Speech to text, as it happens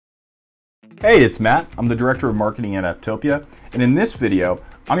Hey, it's Matt. I'm the Director of Marketing at Apptopia, and in this video,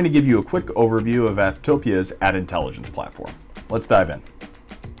 I'm going to give you a quick overview of Apptopia's ad intelligence platform. Let's dive in.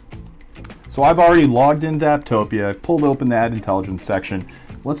 So I've already logged into Apptopia, I've pulled open the ad intelligence section.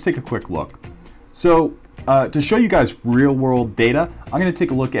 Let's take a quick look. So to show you guys real-world data, I'm going to take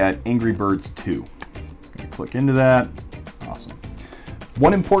a look at Angry Birds 2. I'm going to click into that. Awesome.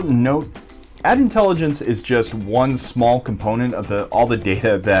 One important note, ad intelligence is just one small component of all the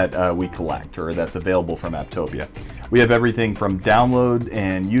data that we collect, or that's available from Apptopia. We have everything from download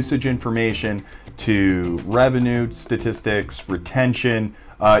and usage information to revenue statistics, retention,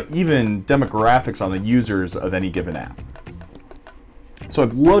 even demographics on the users of any given app. So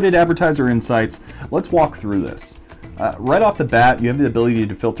I've loaded advertiser insights. Let's walk through this. Right off the bat, you have the ability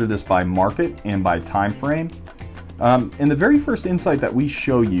to filter this by market and by time frame. And the very first insight that we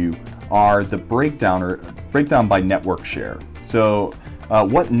show you are the breakdown by network share. So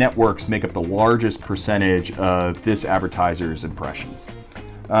what networks make up the largest percentage of this advertiser's impressions?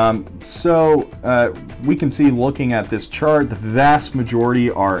 We can see, looking at this chart, the vast majority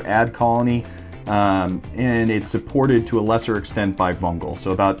are ad colony, and it's supported to a lesser extent by Vungle.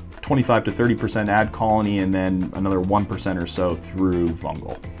 So about 25 to 30% ad colony, and then another 1% or so through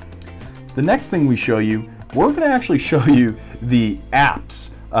Vungle. The next thing we show you, we're going to actually show you the apps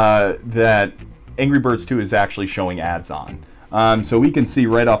that Angry Birds 2 is actually showing ads on. So we can see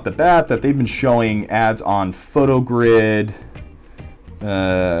right off the bat that they've been showing ads on PhotoGrid.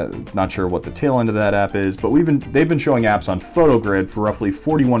 Not sure what the tail end of that app is, but they've been showing apps on PhotoGrid for roughly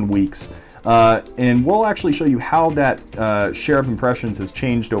 41 weeks. And we'll actually show you how that share of impressions has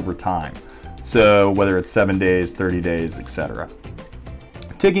changed over time. So whether it's 7 days, 30 days, etc.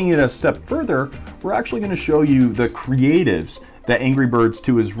 Taking it a step further, we're actually going to show you the creatives that Angry Birds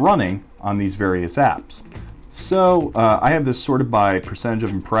 2 is running on these various apps. So I have this sorted by percentage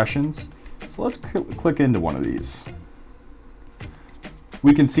of impressions. So let's click into one of these.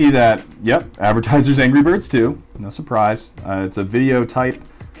 We can see that, yep, advertisers Angry Birds 2, no surprise. It's a video type.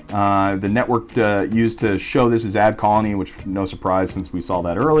 The network used to show this is ad colony, which no surprise since we saw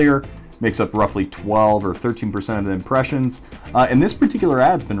that earlier. Makes up roughly 12 or 13% of the impressions. And this particular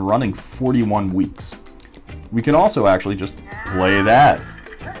ad's been running 41 weeks. We can also actually just play that.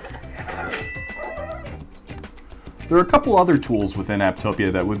 There are a couple other tools within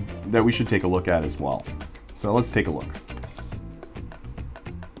Apptopia that we should take a look at as well. So let's take a look.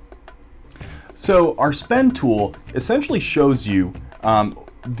 So our spend tool essentially shows you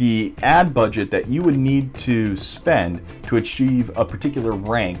the ad budget that you would need to spend to achieve a particular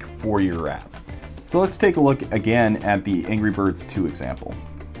rank for your app. So let's take a look again at the Angry Birds 2 example.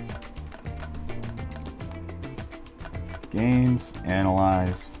 Games,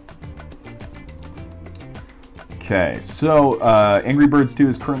 analyze. Okay, so Angry Birds 2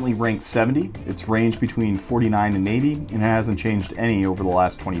 is currently ranked 70. It's ranged between 49 and 80, and it hasn't changed any over the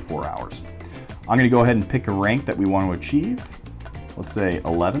last 24 hours. I'm going to go ahead and pick a rank that we want to achieve. Let's say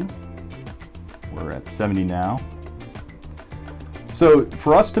 11. We're at 70 now. So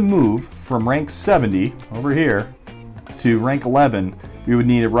for us to move from rank 70 over here to rank 11, we would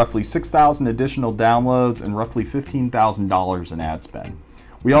need roughly 6,000 additional downloads and roughly $15,000 in ad spend.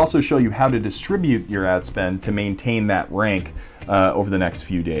 We also show you how to distribute your ad spend to maintain that rank over the next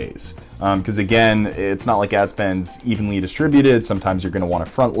few days. Because again, it's not like ad spend's evenly distributed. Sometimes you're going to want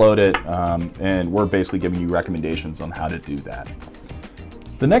to front load it, and we're basically giving you recommendations on how to do that.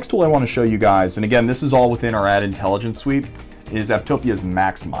 The next tool I want to show you guys, and again, this is all within our ad intelligence suite, is Apptopia's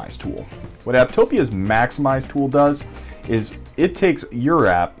Maximize tool. What Apptopia's Maximize tool does is it takes your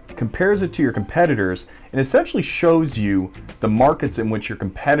app, compares it to your competitors, and essentially shows you the markets in which your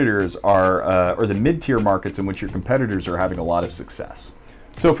competitors are, or the mid-tier markets in which your competitors are having a lot of success.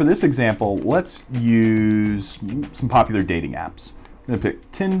 So for this example, let's use some popular dating apps. I'm going to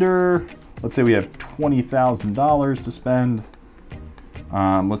pick Tinder. Let's say we have $20,000 to spend.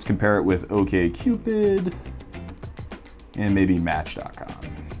 Let's compare it with OkCupid and maybe Match.com.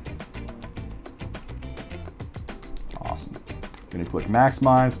 Awesome. Going to click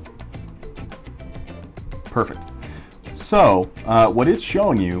Maximize. Perfect. So what it's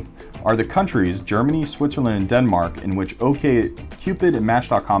showing you are the countries, Germany, Switzerland, and Denmark, in which OkCupid and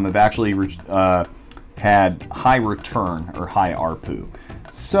Match.com have actually had high return or high ARPU.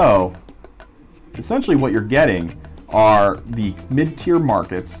 So essentially what you're getting are the mid-tier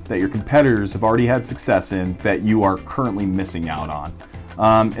markets that your competitors have already had success in that you are currently missing out on.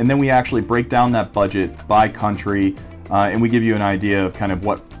 And then we actually break down that budget by country, and we give you an idea of kind of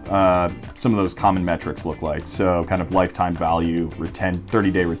what some of those common metrics look like. So kind of lifetime value,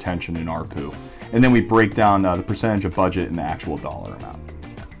 30-day retention, and ARPU. And then we break down the percentage of budget and the actual dollar amount.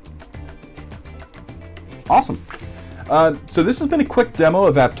 Awesome. So this has been a quick demo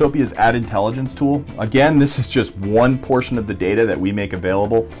of Apptopia's Ad Intelligence tool. Again, this is just one portion of the data that we make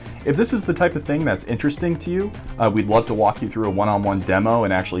available. If this is the type of thing that's interesting to you, we'd love to walk you through a one-on-one demo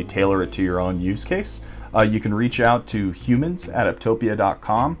and actually tailor it to your own use case. You can reach out to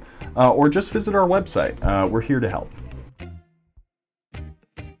humans@apptopia.com or just visit our website. We're here to help.